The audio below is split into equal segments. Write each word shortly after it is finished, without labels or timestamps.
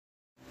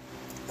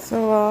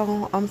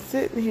I'm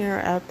sitting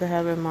here after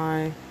having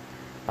my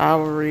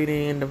Bible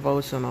reading and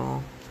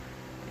devotional,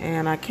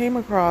 and I came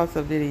across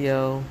a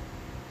video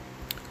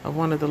of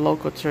one of the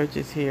local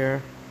churches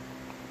here,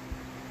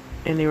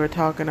 and they were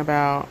talking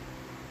about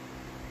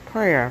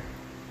prayer.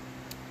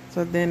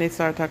 So then they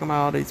started talking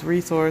about all these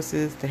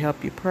resources to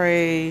help you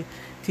pray,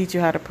 teach you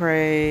how to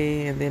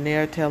pray, and then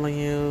they're telling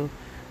you,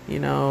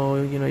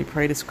 you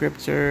pray the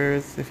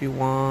scriptures if you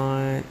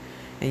want,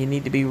 and you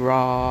need to be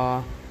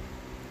raw.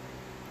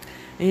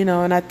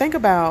 And I think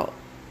about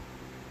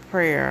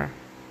prayer.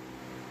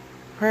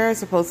 Prayer is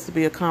supposed to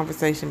be a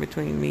conversation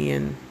between me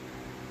and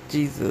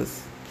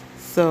Jesus.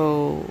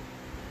 So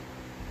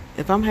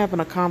if I'm having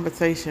a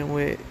conversation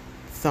with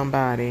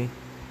somebody,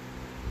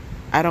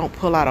 I don't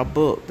pull out a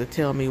book to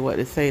tell me what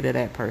to say to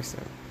that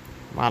person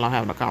while I'm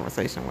having a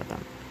conversation with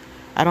them.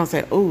 I don't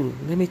say, oh,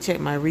 let me check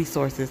my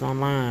resources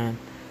online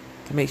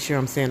to make sure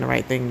I'm saying the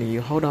right thing to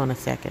you. Hold on a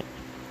second.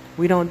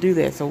 We don't do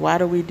that. So why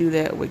do we do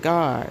that with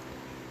God?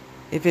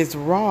 If it's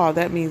raw,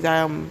 that means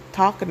I'm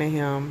talking to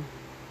him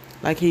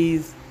like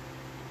he's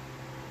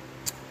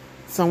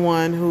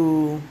someone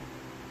who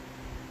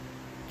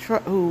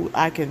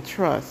I can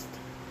trust.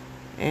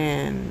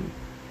 And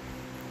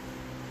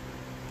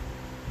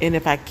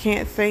if I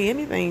can't say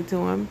anything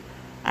to him,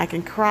 I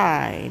can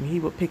cry and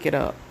he will pick it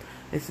up.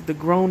 It's the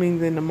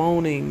groanings and the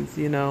moanings,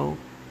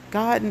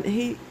 God,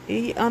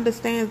 he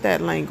understands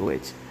that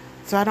language.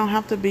 So I don't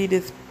have to be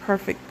this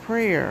perfect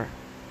prayer.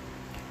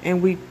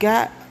 And we've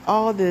got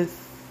all this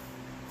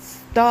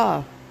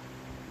stuff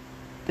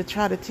to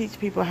try to teach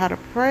people how to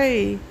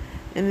pray,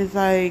 and it's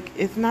like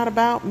it's not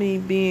about me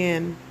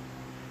being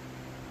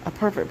a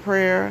perfect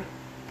prayer.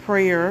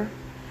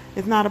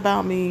 It's not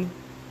about me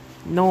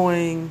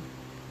knowing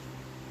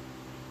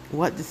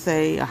what to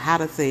say or how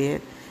to say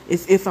it.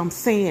 It's if I'm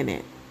saying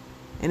it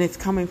and it's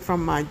coming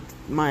from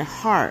my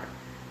heart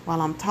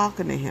while I'm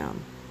talking to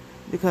him,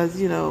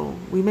 because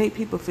we make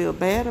people feel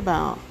bad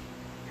about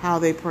how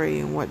they pray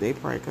and what they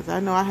pray, because I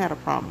know I had a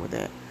problem with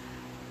that.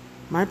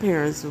 My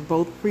parents were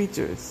both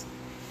preachers,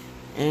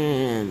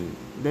 and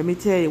let me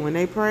tell you, when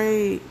they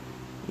prayed,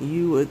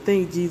 you would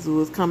think Jesus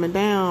was coming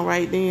down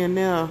right then and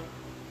there.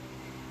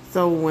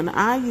 So when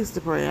I used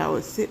to pray, I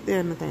would sit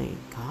there and think,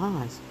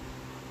 gosh,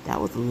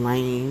 that was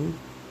lame.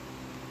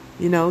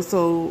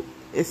 So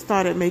it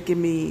started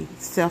making me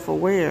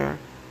self-aware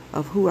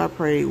of who I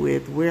prayed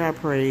with, where I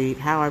prayed,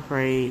 how I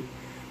prayed,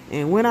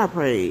 and when I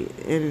prayed.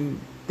 And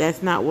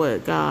that's not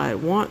what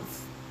God wants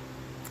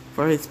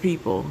for his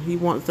people. He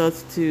wants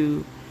us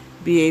to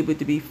be able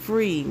to be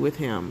free with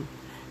him.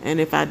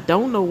 And if I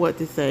don't know what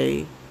to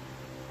say,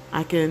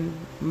 I can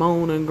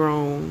moan and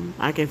groan.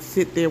 I can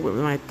sit there with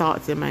my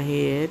thoughts in my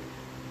head.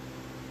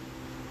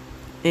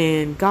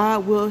 And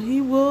God will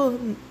hear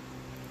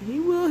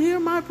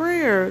my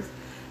prayers.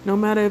 No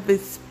matter if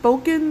it's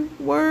spoken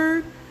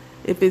word,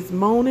 if it's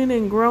moaning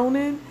and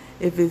groaning,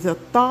 if it's a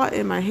thought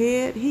in my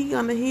head, he's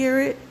going to hear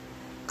it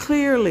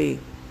clearly.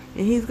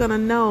 And he's going to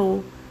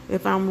know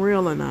if I'm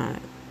real or not.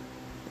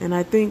 And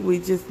I think we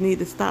just need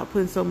to stop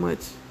putting so much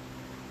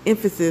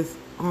emphasis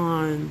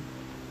on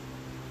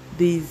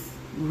these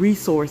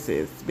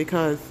resources,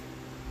 because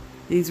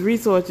these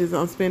resources,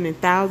 I'm spending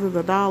thousands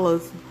of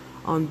dollars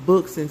on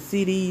books and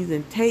CDs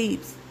and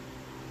tapes,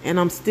 and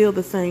I'm still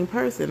the same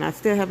person. I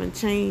still haven't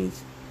changed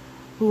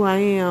who I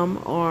am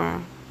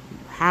or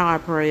how I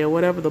pray or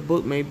whatever the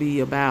book may be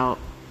about.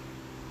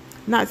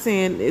 Not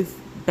saying it's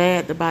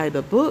bad to buy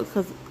the book,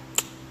 because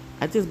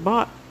I just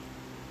bought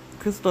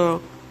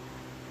Crystal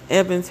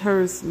Evans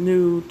Hurst's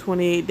new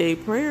 28-day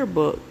prayer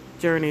book,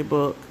 journey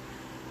book.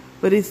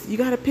 But you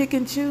got to pick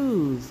and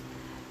choose.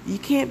 You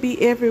can't be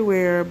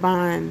everywhere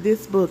buying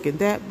this book and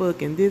that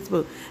book and this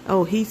book.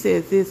 Oh, he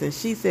says this and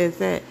she says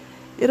that.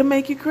 It'll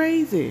make you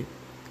crazy.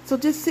 So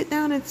just sit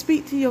down and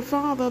speak to your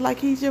father like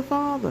he's your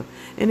father.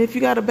 And if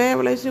you got a bad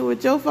relationship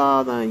with your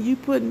father and you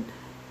putting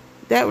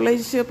that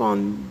relationship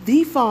on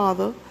the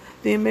father,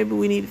 then maybe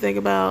we need to think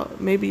about,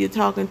 maybe you're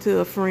talking to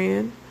a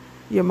friend,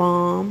 your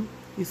mom,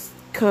 your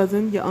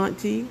cousin, your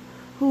auntie,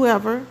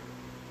 whoever.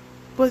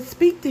 But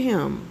speak to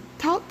him.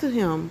 Talk to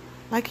him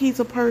like he's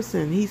a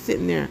person. He's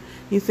sitting there.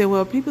 You say,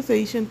 well, people say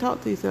you shouldn't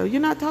talk to yourself.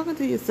 You're not talking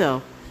to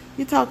yourself.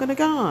 You're talking to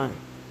God.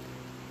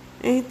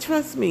 And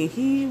trust me,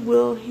 he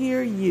will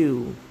hear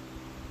you.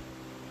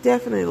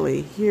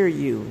 Definitely hear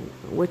you,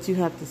 what you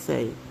have to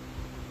say.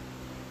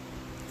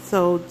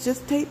 So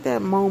just take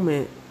that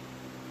moment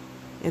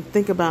and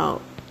think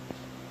about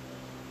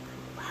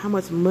how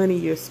much money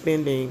you're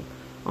spending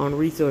on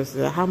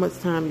resources, or how much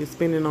time you're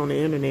spending on the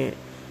internet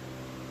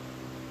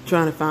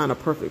trying to find a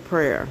perfect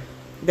prayer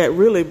that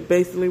really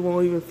basically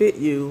won't even fit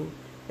you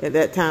at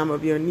that time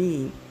of your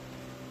need.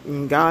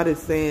 And God is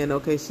saying,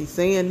 okay, she's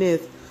saying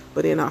this,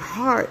 but in her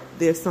heart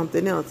there's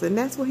something else, and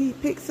that's what he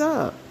picks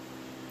up.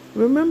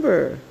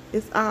 Remember,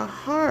 it's our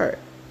heart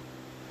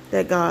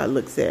that God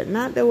looks at,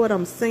 not that what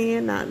I'm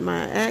saying, not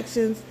my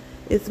actions.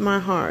 It's my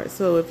heart.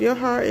 So if your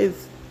heart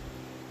is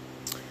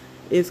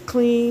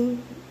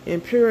clean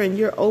and pure and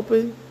you're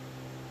open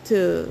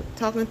to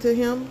talking to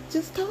him,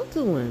 just talk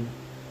to him.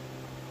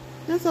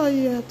 That's all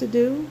you have to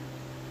do.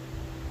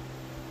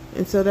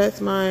 And so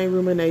that's my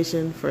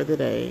rumination for the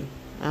day.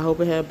 I hope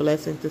it had a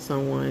blessing to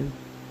someone,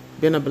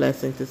 been a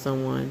blessing to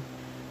someone,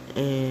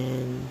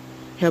 and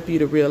help you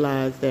to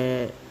realize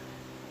that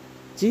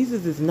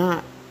Jesus is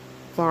not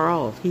far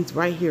off. He's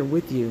right here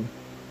with you.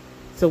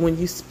 So when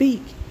you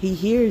speak, he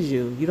hears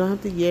you. You don't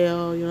have to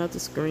yell. You don't have to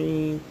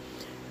scream.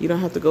 You don't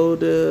have to go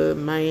to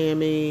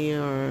Miami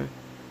or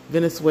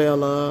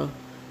Venezuela.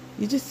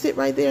 You just sit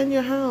right there in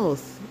your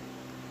house,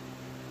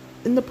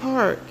 in the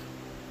park,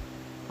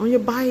 on your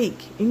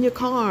bike, in your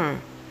car,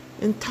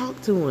 and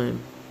talk to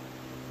him.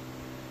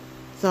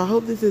 So I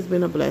hope this has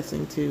been a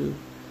blessing to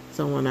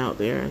someone out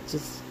there.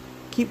 Just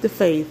keep the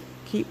faith.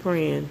 Keep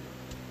praying.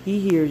 He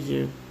hears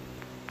you.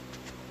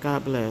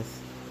 God bless.